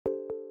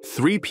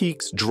Three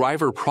Peaks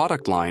driver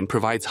product line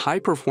provides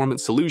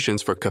high-performance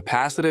solutions for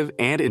capacitive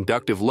and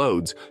inductive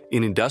loads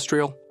in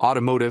industrial,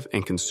 automotive,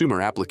 and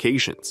consumer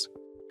applications.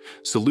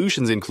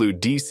 Solutions include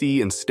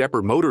DC and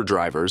stepper motor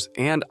drivers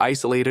and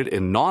isolated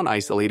and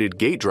non-isolated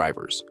gate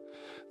drivers.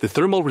 The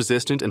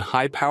thermal-resistant and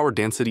high-power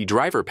density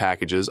driver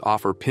packages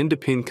offer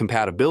pin-to-pin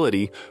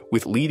compatibility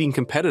with leading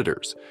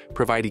competitors,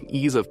 providing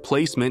ease of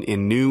placement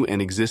in new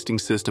and existing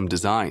system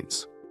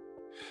designs.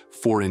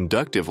 For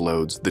inductive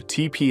loads, the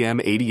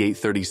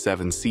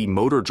TPM8837C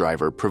motor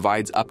driver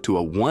provides up to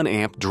a 1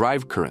 amp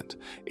drive current,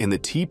 and the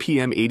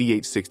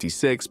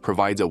TPM8866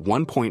 provides a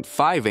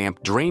 1.5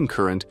 amp drain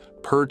current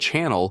per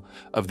channel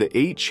of the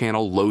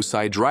 8-channel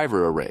low-side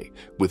driver array,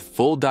 with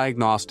full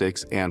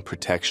diagnostics and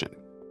protection.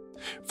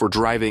 For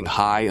driving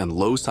high and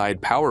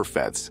low-side power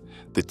FETs,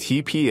 the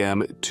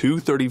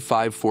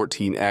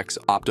TPM23514X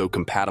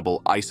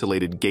opto-compatible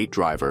isolated gate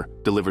driver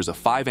delivers a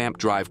 5-amp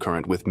drive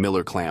current with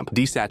Miller clamp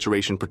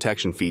desaturation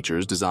protection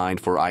features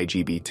designed for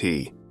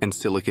IGBT and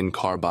silicon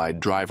carbide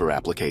driver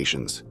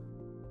applications.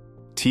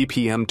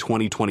 TPM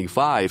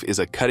 2025 is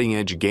a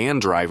cutting-edge GaN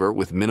driver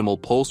with minimal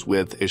pulse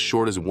width as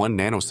short as 1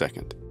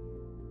 nanosecond.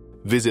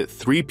 Visit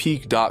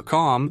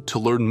 3peak.com to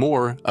learn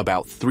more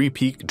about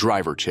 3Peak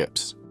driver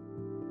chips.